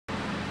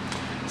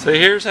So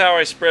here's how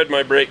I spread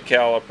my brake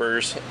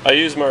calipers. I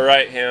use my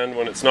right hand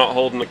when it's not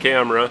holding the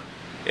camera,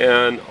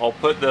 and I'll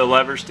put the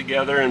levers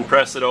together and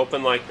press it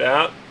open like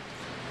that.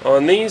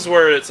 On these,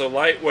 where it's a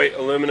lightweight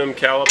aluminum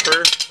caliper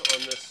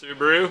on this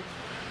Subaru,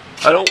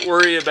 I don't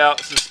worry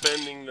about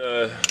suspending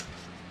the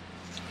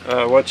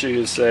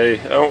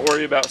I don't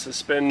worry about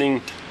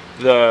suspending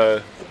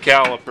the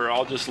caliper.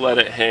 I'll just let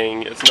it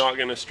hang. It's not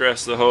going to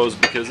stress the hose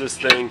because this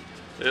thing,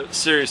 it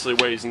seriously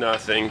weighs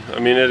nothing. I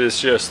mean, it is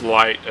just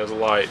light as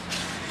light.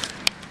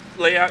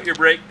 Lay out your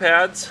brake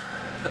pads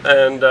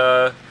and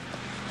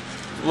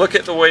look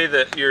at the way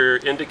that your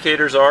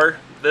indicators are.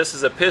 This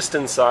is a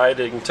piston side.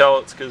 You can tell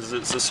it's because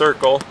it's a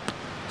circle.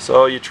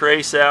 So you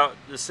trace out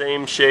the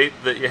same shape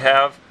that you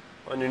have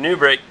on your new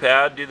brake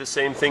pad. Do the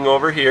same thing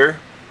over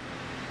here.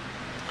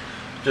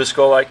 Just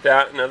go like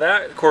that. Now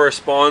that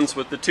corresponds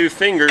with the two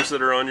fingers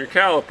that are on your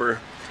caliper.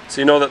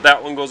 So you know that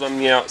that one goes on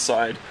the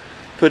outside.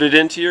 Put it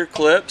into your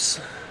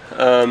clips.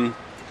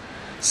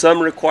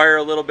 Some require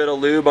a little bit of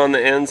lube on the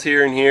ends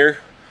here and here.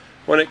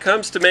 When it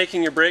comes to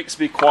making your brakes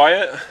be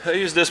quiet, I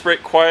use this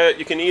brake quiet.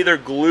 You can either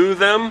glue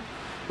them,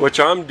 which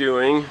I'm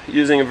doing,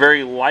 using a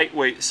very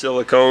lightweight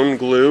silicone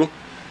glue,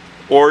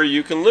 or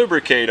you can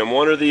lubricate them,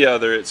 one or the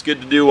other. It's good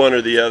to do one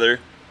or the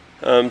other.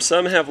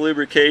 Some have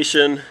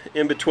lubrication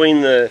in between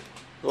the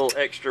little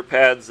extra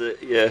pads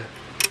that you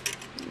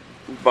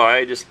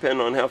buy, just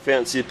depending on how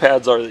fancy the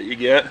pads are that you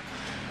get.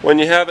 When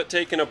you have it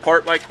taken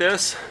apart like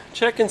this,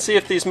 check and see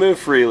if these move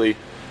freely.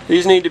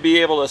 These need to be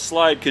able to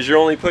slide because you're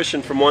only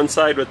pushing from one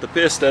side with the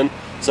piston,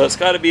 so it's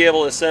got to be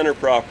able to center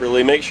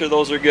properly. Make sure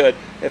those are good.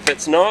 If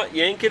it's not,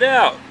 yank it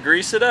out,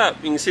 grease it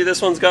up. You can see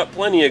this one's got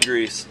plenty of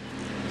grease.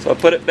 So I'll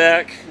put it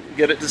back,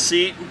 get it to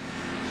seat.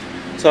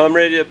 So I'm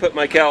ready to put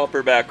my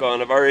caliper back on.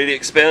 I've already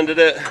expanded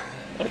it.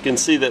 I can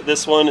see that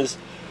this one is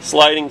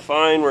sliding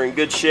fine. We're in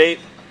good shape.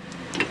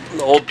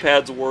 The old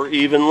pads wear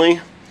evenly.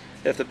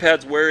 If the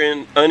pads wear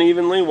in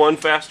unevenly, one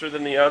faster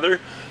than the other,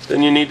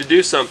 then you need to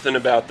do something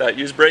about that.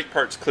 Use brake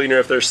parts cleaner.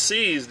 If they're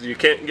seized, you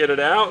can't get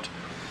it out.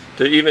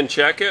 To even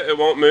check it, it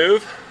won't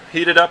move.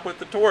 Heat it up with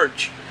the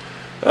torch.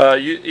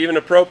 Even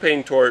a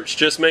propane torch.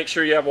 Just make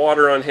sure you have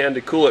water on hand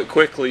to cool it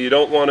quickly. You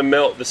don't want to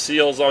melt the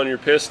seals on your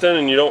piston,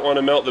 and you don't want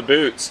to melt the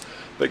boots.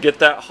 But get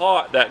that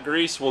hot, that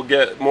grease will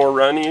get more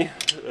runny,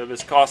 the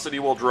viscosity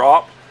will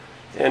drop,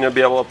 and you'll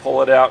be able to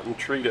pull it out and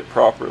treat it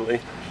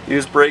properly.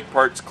 Use brake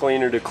parts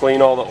cleaner to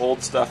clean all the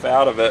old stuff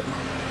out of it.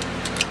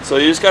 So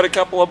you just got a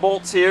couple of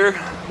bolts here,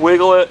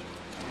 wiggle it,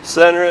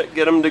 center it,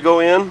 get them to go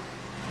in.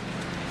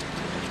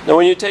 Now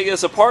when you take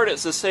this apart,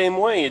 it's the same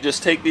way. You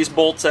just take these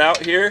bolts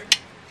out here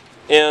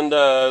and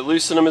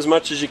loosen them as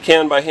much as you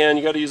can by hand.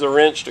 You got to use a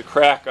wrench to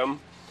crack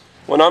them.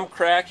 When I'm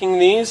cracking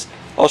these,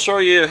 I'll show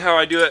you how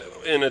I do it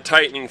in a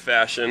tightening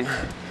fashion.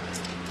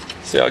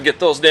 See, I'll get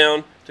those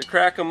down. To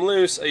crack them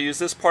loose, I use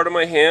this part of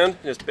my hand,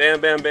 just bam,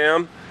 bam,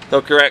 bam.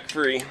 They'll crack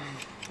free.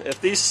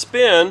 If these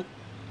spin,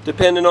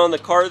 depending on the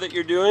car that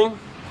you're doing,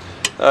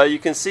 you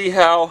can see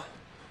how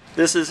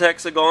this is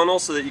hexagonal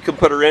so that you can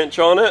put a wrench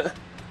on it.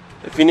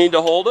 If you need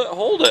to hold it,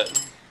 hold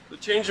it. The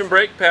changing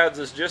brake pads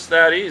is just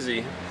that easy.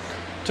 It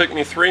took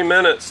me 3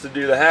 minutes to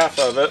do the half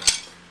of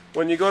it.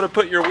 When you go to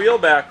put your wheel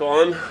back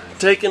on,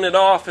 taking it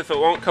off, if it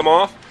won't come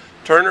off,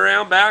 turn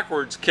around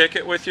backwards, kick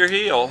it with your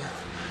heel.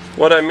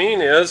 What I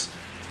mean is,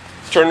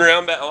 turn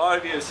around back. A lot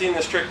of you have seen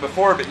this trick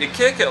before, but you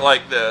kick it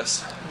like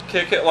this.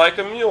 Kick it like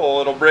a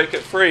mule, it'll break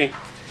it free.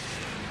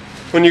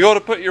 When you go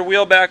to put your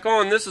wheel back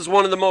on, this is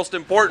one of the most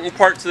important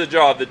parts of the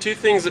job. The two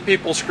things that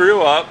people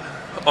screw up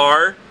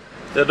are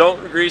they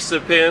don't grease the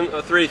pin,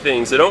 three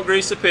things. They don't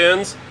grease the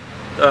pins,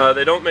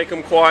 they don't make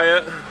them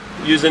quiet,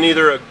 using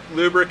either a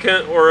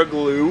lubricant or a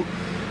glue,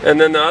 and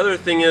then the other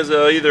thing is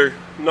either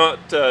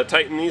not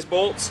tighten these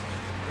bolts,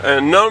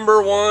 and number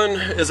one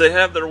is they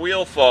have their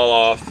wheel fall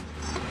off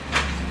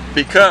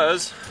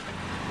because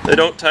they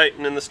don't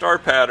tighten in the star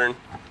pattern.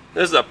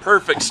 This is a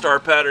perfect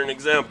star pattern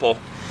example.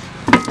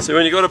 So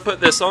when you go to put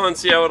this on,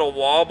 see how it'll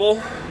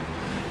wobble?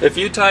 If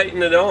you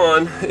tighten it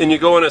on and you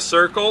go in a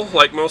circle,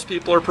 like most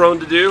people are prone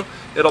to do,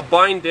 it'll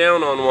bind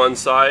down on one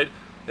side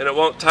and it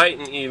won't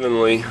tighten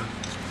evenly.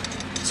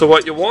 So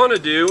what you want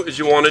to do is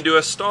you want to do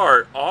a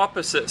star,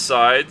 opposite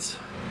sides,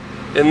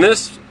 in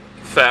this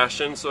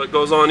fashion so it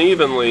goes on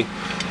evenly.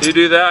 If you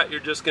do that,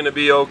 you're just going to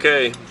be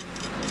okay.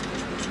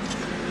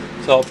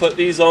 So I'll put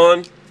these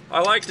on. I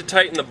like to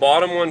tighten the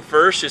bottom one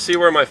first. You see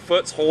where my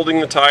foot's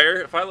holding the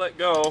tire? If I let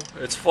go,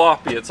 it's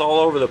floppy, it's all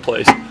over the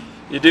place.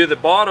 You do the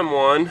bottom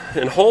one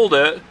and hold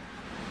it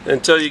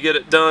until you get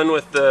it done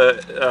with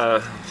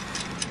the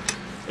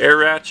air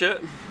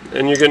ratchet,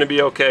 and you're going to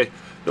be okay.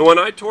 Now when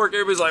I torque,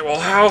 everybody's like,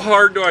 well, how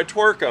hard do I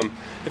torque them?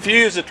 If you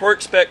use the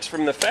torque specs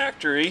from the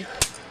factory,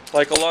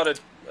 like a lot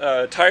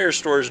of tire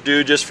stores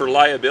do just for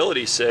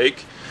liability's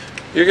sake,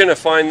 you're going to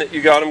find that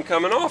you got them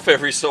coming off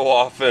every so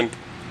often.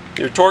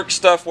 Your torque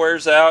stuff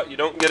wears out, you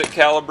don't get it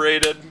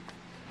calibrated,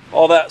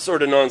 all that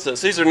sort of nonsense.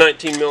 These are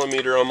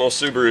 19mm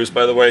almost Subarus,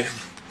 by the way,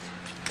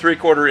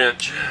 3/4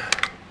 inch.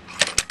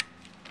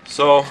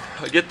 So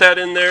I get that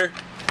in there.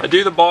 I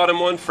do the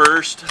bottom one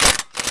first.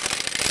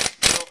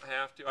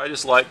 to, I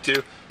just like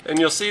to. And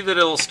you'll see that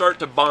it'll start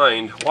to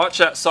bind. Watch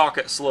that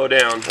socket slow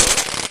down.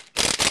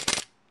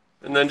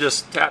 And then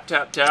just tap,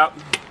 tap, tap.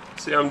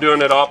 See, I'm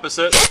doing it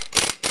opposite.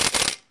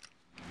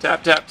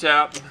 Tap, tap,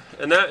 tap.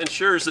 And that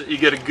ensures that you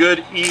get a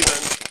good, even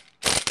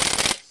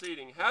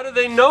seating. How do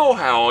they know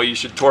how you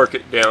should torque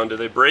it down? Do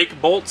they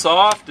break bolts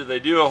off? Do they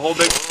do a whole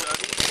big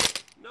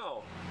study?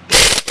 No.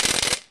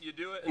 You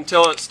do it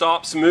until it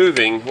stops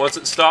moving. Once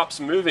it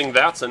stops moving,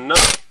 that's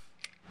enough.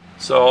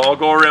 So I'll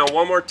go around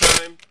one more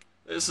time.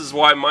 This is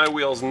why my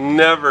wheels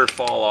never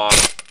fall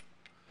off.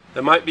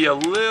 They might be a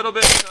little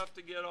bit tough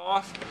to get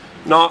off.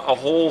 Not a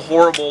whole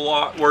horrible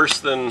lot worse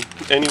than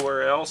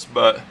anywhere else,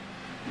 but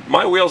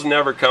my wheels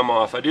never come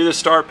off. I do the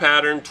star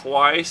pattern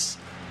twice,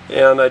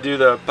 and I do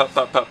the pup,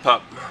 pup, pup,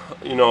 pup,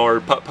 you know, or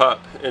pup, pup,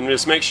 and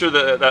just make sure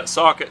that that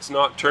socket's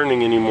not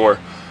turning anymore.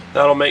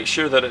 That'll make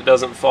sure that it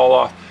doesn't fall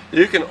off.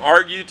 You can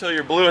argue till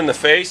you're blue in the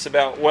face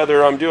about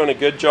whether I'm doing a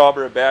good job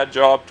or a bad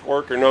job,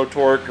 torque or no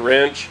torque,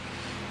 wrench,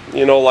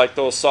 you know, like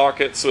those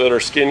sockets that are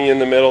skinny in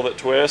the middle that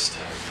twist.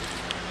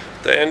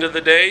 At the end of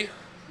the day,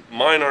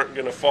 mine aren't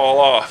going to fall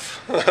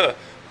off.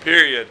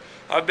 Period.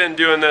 I've been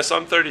doing this,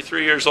 I'm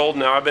 33 years old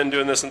now, I've been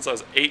doing this since I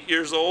was 8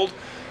 years old,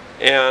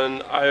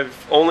 and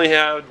I've only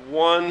had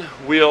one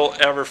wheel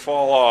ever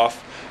fall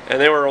off, and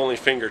they were only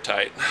finger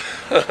tight.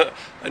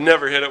 I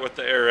never hit it with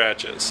the air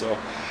ratchet. So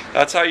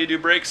that's how you do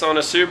brakes on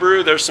a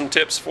Subaru. There's some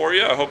tips for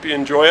you. I hope you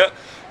enjoy it.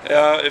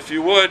 If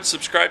you would,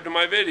 subscribe to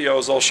my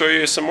videos. I'll show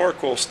you some more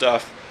cool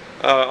stuff.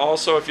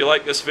 Also, if you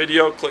like this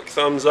video, click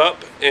thumbs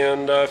up,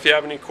 and if you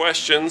have any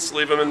questions,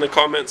 leave them in the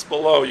comments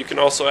below. You can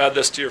also add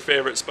this to your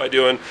favorites by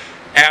doing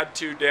add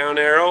to down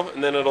arrow,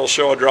 and then it'll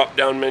show a drop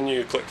down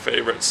menu. Click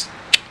favorites.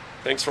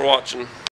 Thanks for watching.